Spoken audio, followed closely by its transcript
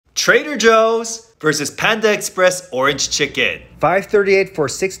Trader Joe's versus Panda Express orange chicken. $5.38 for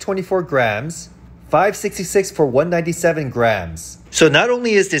 624 grams, $5.66 for 197 grams. So not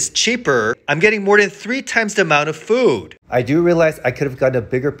only is this cheaper, I'm getting more than 3 times the amount of food. I do realize I could have gotten a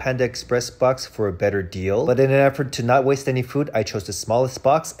bigger Panda Express box for a better deal, but in an effort to not waste any food, I chose the smallest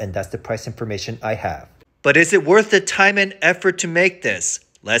box, and that's the price information I have. But is it worth the time and effort to make this?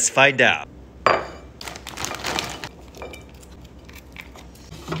 Let's find out.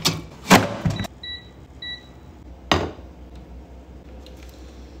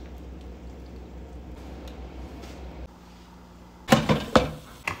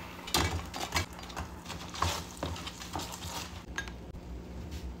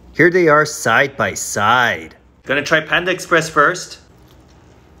 Here they are side by side. Gonna try Panda Express first.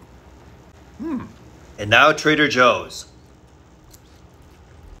 And now Trader Joe's.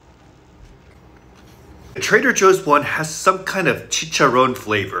 The Trader Joe's one has some kind of chicharron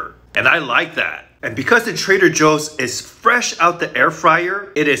flavor, and I like that. And because the Trader Joe's is fresh out the air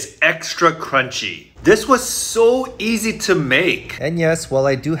fryer, it is extra crunchy. This was so easy to make. And yes, while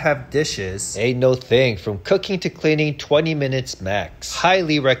I do have dishes, ain't no thing. From cooking to cleaning, 20 minutes max.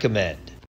 Highly recommend.